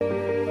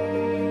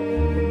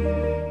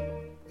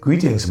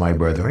Greetings, my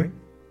brethren.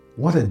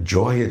 What a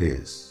joy it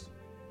is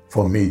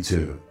for me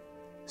to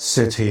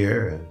sit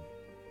here and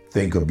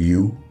think of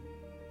you,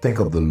 think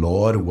of the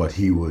Lord, what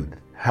He would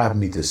have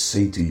me to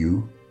say to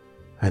you,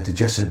 and to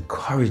just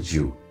encourage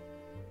you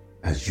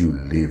as you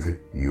live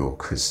your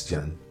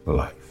Christian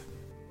life.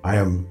 I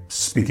am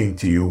speaking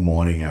to you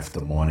morning after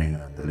morning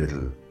on the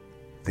little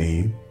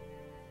theme,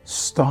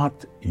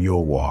 start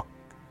your walk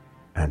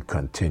and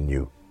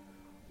continue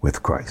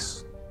with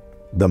Christ.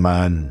 The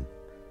man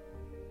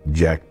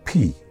Jack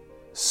P.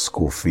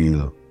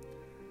 Schofield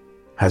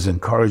has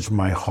encouraged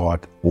my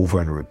heart over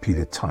and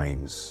repeated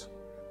times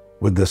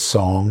with the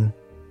song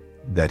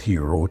that he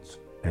wrote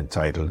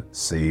entitled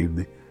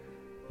Saved,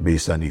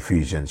 based on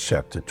Ephesians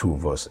chapter 2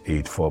 verse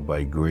 8, for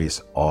by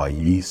grace are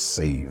ye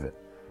saved,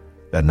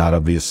 that not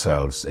of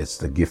yourselves, it's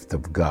the gift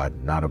of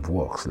God, not of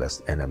works,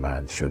 lest any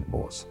man should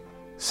boast.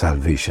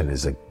 Salvation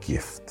is a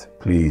gift.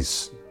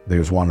 Please,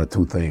 there's one or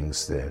two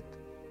things that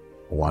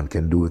one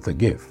can do with a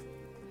gift.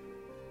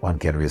 One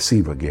can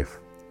receive a gift,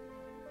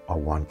 or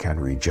one can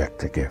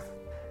reject a gift.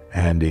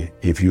 And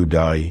if you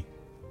die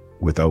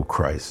without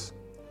Christ,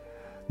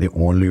 the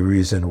only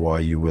reason why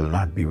you will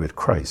not be with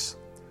Christ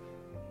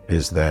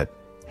is that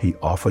He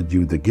offered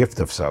you the gift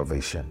of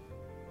salvation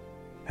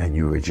and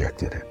you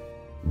rejected it.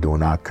 Do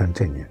not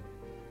continue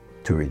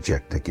to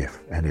reject the gift.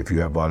 And if you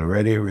have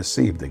already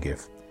received the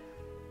gift,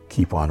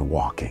 keep on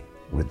walking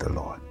with the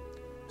Lord.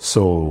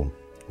 So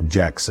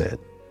Jack said,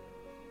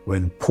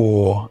 when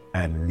poor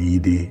and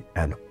needy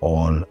and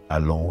all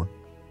alone,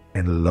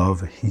 in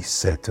love He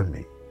said to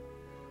me,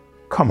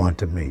 come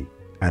unto me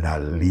and I'll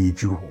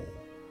lead you home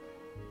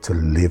to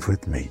live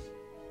with me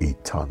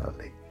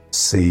eternally.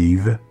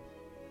 Save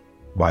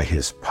by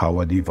His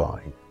power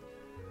divine.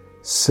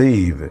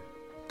 Save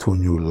to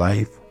new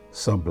life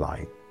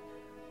sublime.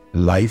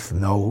 Life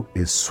now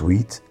is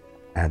sweet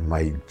and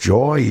my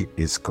joy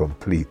is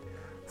complete,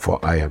 for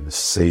I am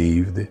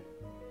saved,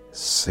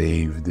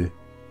 saved,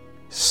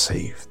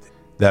 saved.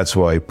 That's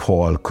why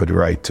Paul could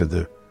write to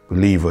the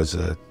believers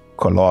at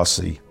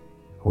Colossae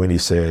when he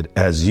said,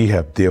 as ye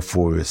have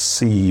therefore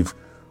received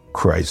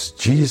Christ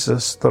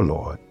Jesus the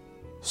Lord,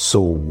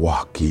 so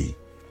walk ye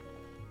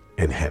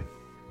in Him.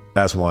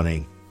 Last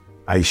morning,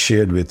 I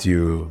shared with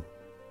you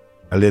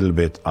a little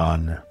bit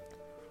on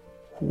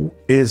who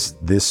is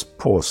this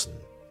person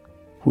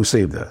who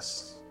saved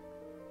us?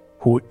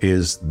 Who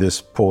is this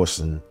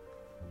person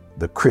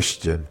the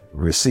Christian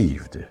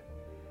received?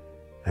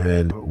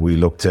 And we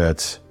looked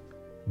at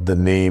the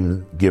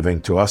name given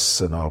to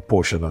us in our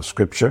portion of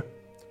Scripture.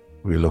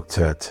 We looked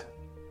at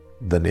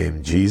the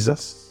name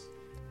Jesus.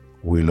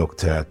 We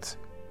looked at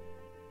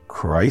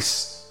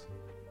Christ.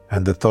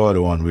 And the third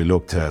one we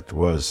looked at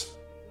was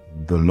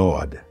the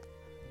Lord.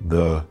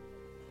 The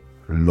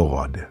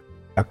Lord.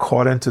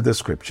 According to the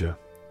Scripture,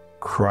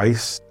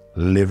 Christ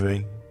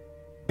living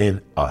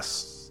in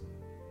us,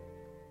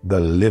 the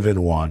living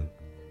one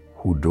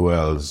who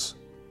dwells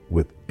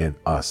within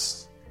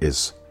us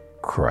is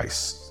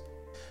Christ.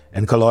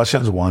 In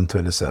Colossians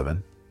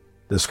 1:27,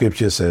 the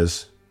Scripture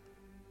says,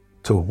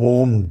 to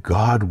whom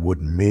God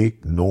would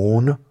make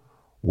known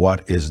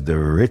what is the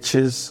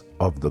riches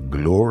of the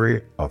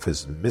glory of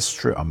His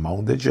mystery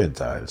among the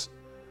Gentiles,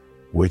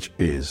 which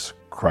is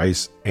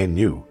Christ in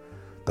you,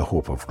 the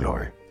hope of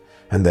glory.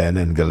 And then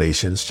in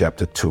Galatians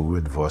chapter 2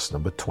 and verse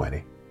number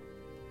 20,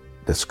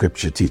 the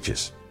Scripture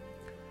teaches,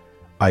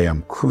 I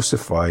am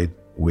crucified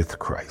with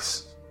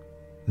Christ.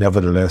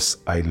 Nevertheless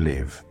I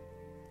live.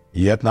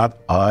 Yet not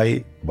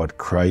I, but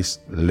Christ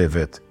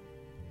liveth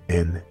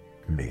in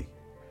me.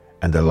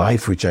 And the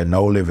life which I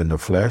now live in the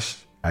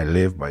flesh, I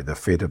live by the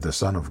faith of the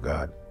Son of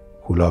God,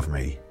 who loved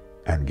me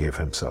and gave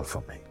Himself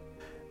for me.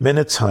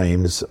 Many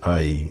times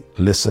I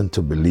listen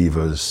to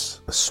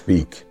believers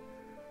speak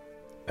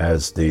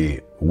as they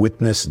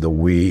witness the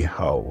way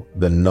how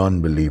the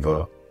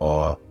non-believer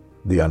or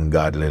the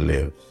ungodly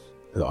lives,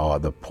 or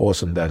the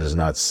person that is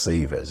not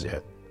saved as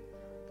yet.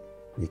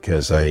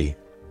 Because I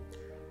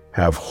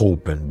have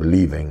hope in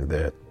believing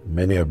that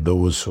many of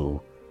those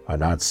who are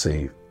not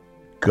saved,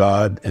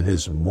 God in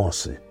His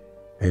mercy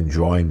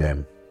enjoying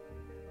them,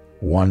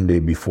 one day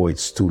before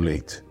it's too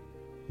late,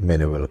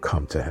 many will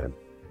come to Him.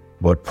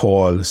 But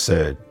Paul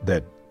said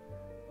that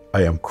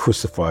I am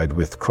crucified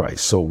with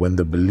Christ. So when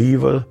the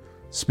believer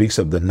speaks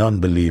of the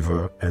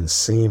non-believer and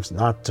seems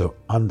not to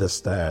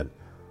understand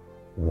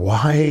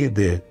why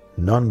the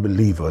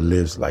non-believer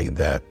lives like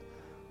that,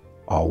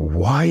 or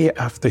why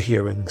after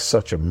hearing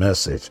such a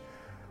message,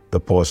 the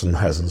person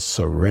hasn't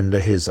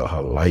surrendered his or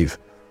her life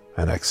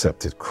and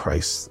accepted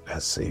Christ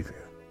as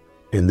Savior.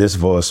 In this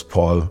verse,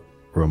 Paul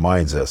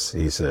reminds us,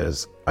 he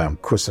says, I am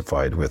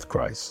crucified with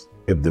Christ.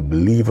 If the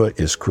believer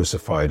is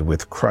crucified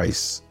with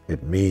Christ,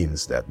 it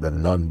means that the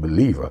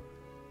non-believer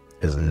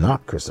is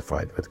not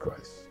crucified with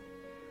Christ.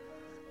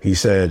 He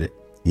said,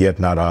 yet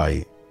not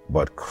I,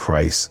 but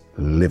Christ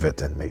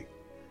liveth in me.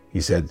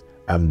 He said,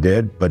 I'm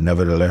dead, but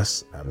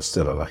nevertheless, I'm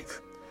still alive.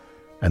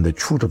 And the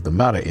truth of the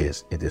matter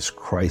is, it is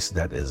Christ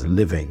that is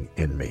living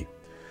in me.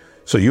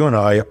 So you and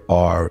I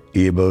are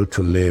able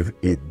to live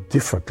a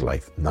different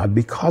life, not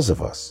because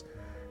of us,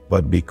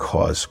 but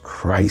because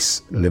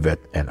Christ liveth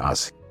in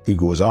us. He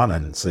goes on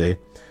and say,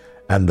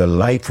 and the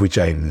life which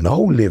I now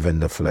live in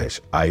the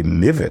flesh, I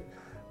live it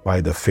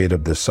by the faith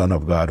of the Son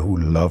of God who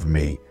loved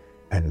me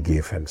and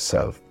gave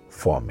himself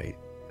for me.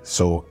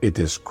 So it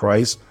is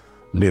Christ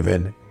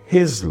living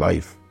his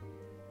life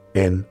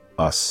in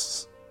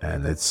us,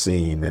 and it's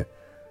seen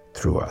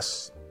through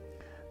us.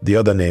 The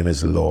other name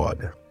is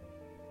Lord,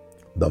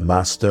 the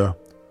Master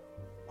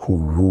who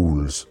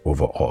rules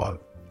over all.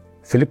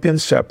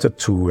 Philippians chapter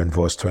 2 and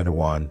verse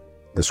 21,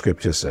 the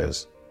scripture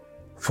says,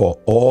 for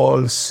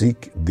all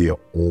seek their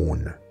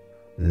own,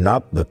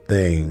 not the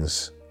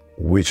things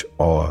which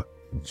are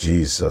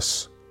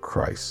Jesus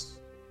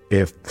Christ.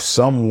 If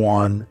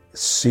someone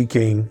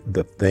seeking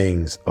the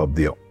things of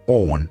their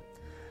own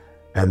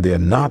and they're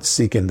not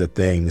seeking the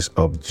things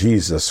of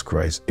Jesus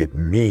Christ, it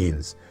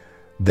means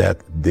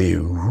that they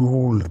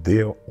rule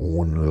their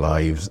own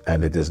lives,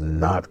 and it is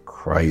not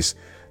Christ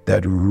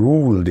that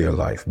rule their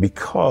life.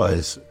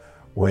 Because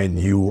when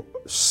you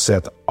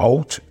set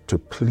out to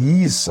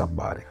please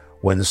somebody,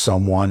 when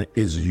someone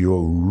is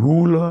your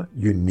ruler,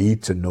 you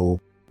need to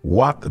know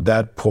what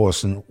that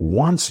person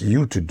wants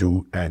you to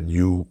do, and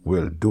you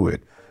will do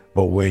it.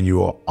 But when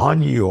you are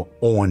on your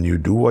own, you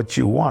do what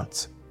you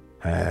want,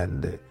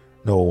 and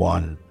no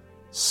one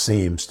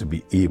seems to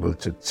be able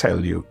to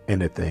tell you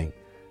anything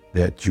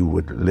that you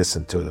would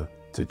listen to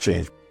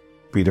change.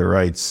 Peter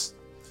writes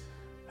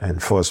in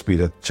 1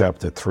 Peter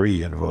chapter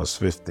 3 and verse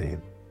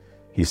 15,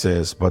 he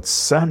says, but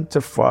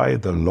sanctify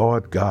the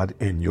Lord God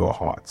in your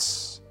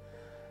hearts,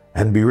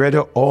 and be ready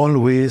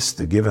always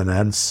to give an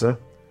answer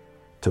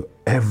to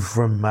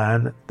every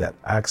man that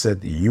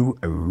asketh you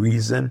a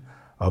reason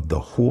of the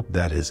hope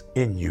that is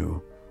in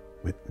you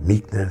with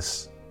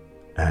meekness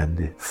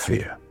and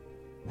fear.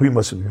 We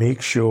must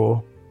make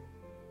sure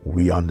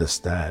we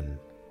understand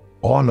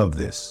all of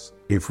this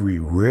if we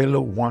really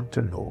want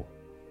to know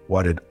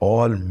what it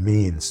all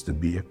means to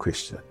be a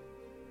Christian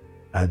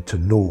and to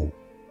know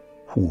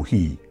who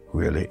he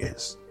really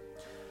is.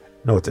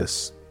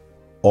 Notice,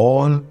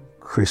 all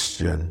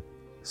Christian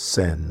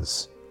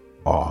sins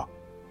are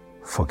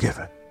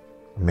forgiven.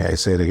 May I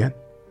say it again?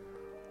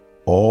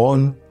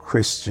 All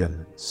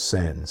Christian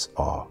sins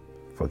are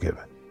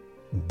forgiven.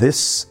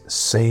 This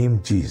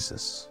same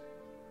Jesus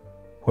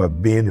who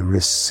have been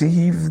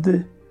received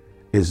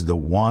is the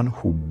one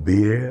who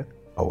bare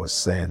our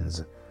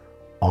sins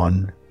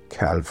on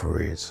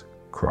Calvary's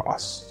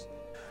cross.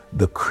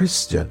 The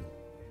Christian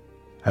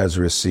has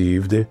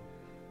received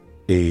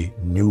a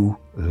new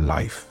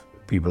life.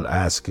 People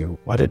ask you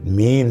what it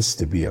means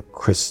to be a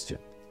Christian.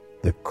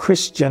 The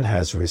Christian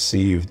has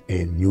received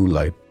a new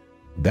life.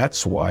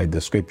 That's why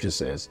the scripture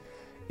says,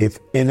 if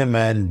any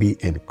man be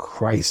in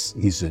Christ,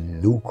 he's a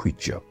new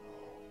creature.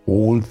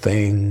 Old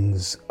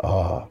things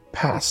are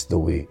passed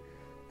away,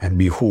 and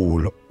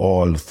behold,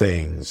 all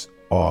things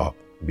are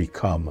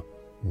become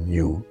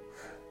new.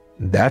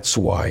 That's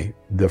why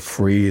the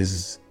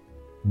phrase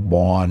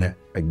born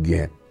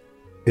again,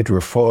 it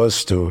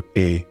refers to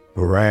a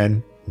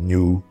brand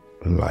new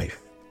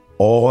life.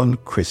 All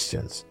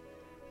Christians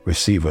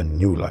receive a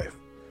new life.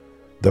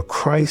 The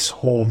Christ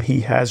whom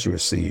he has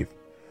received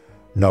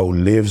now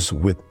lives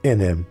within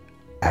him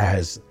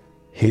as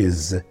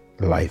his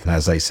life. And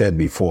as I said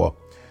before,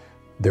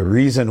 the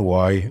reason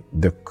why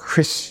the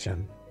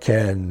Christian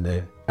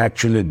can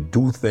actually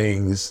do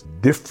things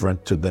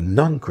different to the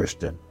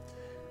non-Christian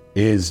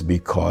is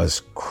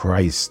because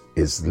Christ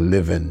is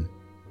living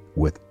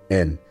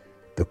within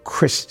the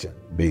Christian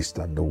based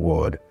on the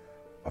word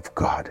of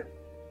God.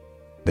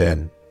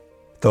 Then,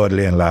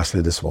 thirdly and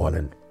lastly this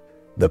morning,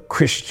 the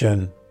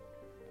Christian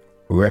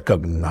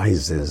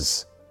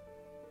recognizes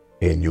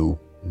a new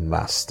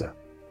master.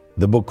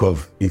 The book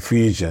of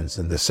Ephesians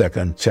in the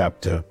 2nd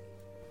chapter,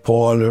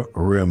 Paul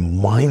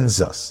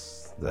reminds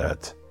us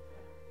that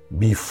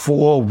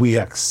before we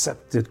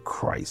accepted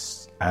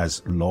Christ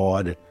as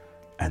Lord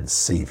and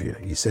Savior,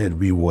 he said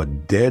we were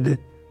dead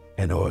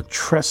in our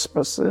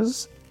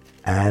trespasses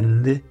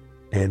and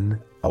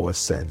in our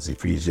sins.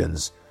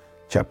 Ephesians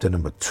chapter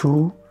number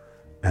 2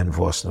 and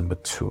verse number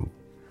 2.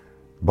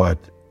 But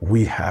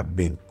we have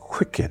been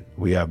quickened,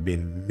 we have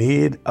been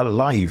made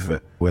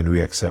alive when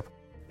we accept.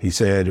 He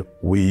said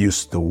we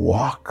used to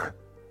walk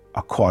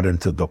according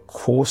to the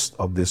course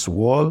of this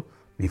world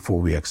before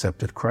we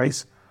accepted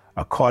Christ,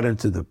 according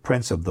to the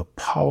prince of the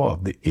power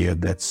of the air,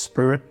 that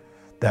spirit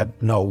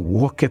that now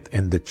worketh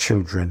in the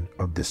children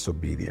of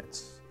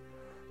disobedience.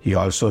 He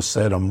also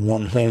said,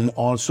 among whom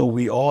also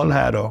we all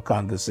had our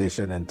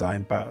conversation in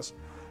time past,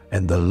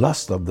 and the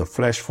lust of the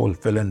flesh,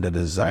 fulfilling the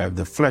desire of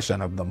the flesh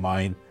and of the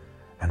mind,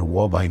 and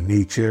were by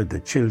nature the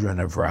children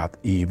of wrath,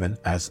 even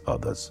as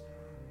others.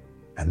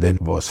 And then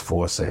verse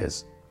 4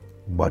 says,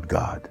 but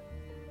God,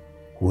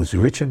 who is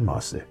rich in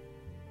mercy,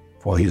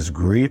 for his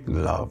great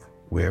love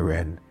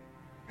wherein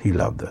he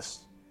loved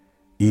us,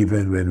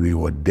 even when we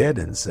were dead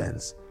in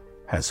sins,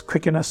 has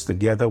quickened us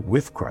together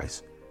with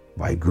Christ.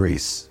 By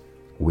grace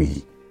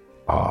we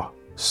are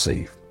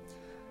saved.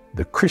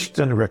 The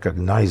Christian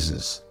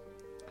recognizes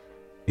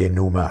a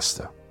new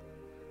master.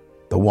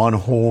 The one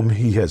whom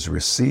he has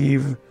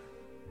received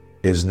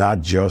is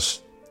not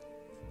just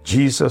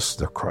Jesus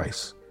the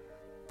Christ,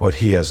 but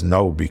he has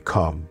now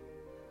become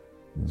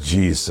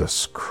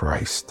Jesus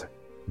Christ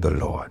the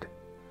Lord.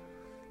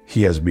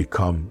 He has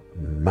become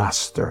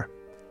master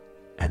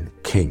and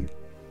king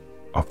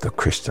of the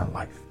Christian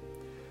life.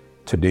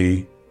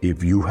 Today,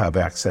 if you have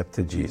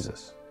accepted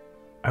Jesus,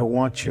 I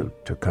want you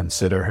to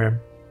consider him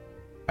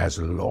as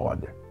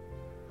Lord.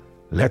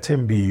 Let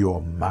him be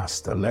your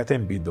master. Let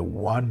him be the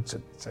one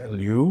to tell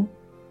you,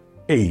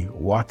 A,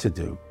 what to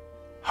do,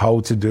 how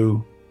to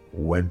do,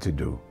 when to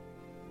do,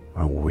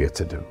 and where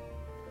to do.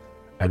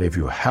 And if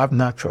you have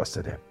not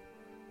trusted him,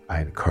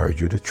 I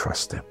encourage you to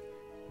trust him.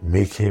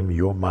 Make him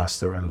your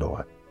master and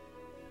Lord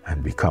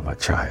and become a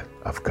child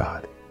of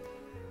God.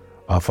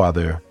 Our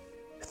Father,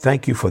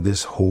 thank you for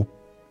this hope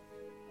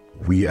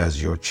we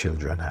as your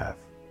children have.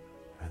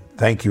 And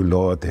thank you,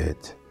 Lord,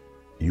 that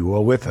you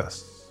are with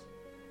us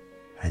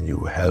and you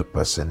help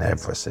us in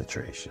every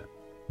situation.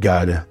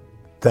 God,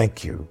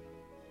 thank you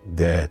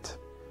that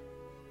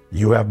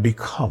you have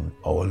become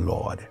our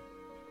Lord.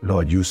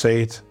 Lord, you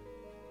say it,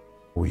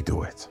 we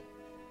do it.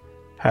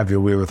 Have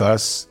your way with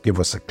us. Give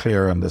us a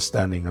clear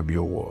understanding of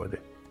your word.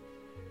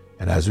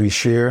 And as we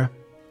share,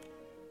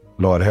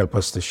 Lord, help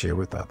us to share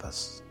with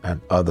others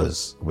and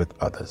others with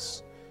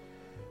others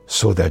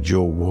so that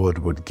your word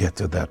would get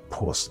to that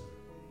person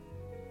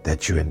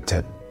that you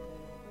intend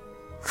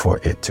for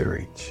it to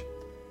reach.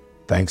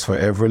 Thanks for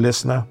every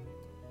listener.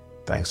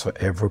 Thanks for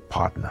every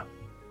partner.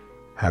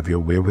 Have your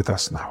way with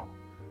us now.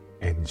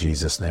 In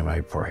Jesus' name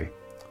I pray.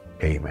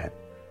 Amen.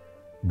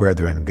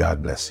 Brethren,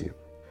 God bless you.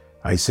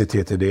 I sit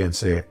here today and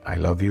say, I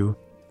love you,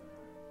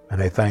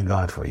 and I thank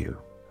God for you,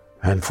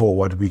 and for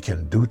what we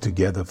can do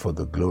together for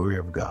the glory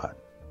of God,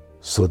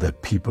 so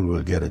that people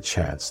will get a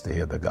chance to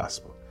hear the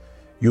gospel.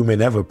 You may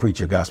never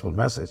preach a gospel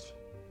message,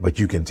 but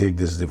you can take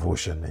this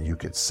devotion and you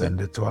can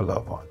send it to a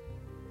loved one,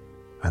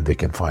 and they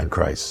can find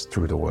Christ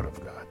through the word of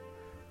God.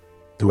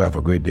 Do have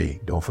a great day.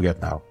 Don't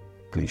forget now,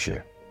 please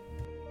share.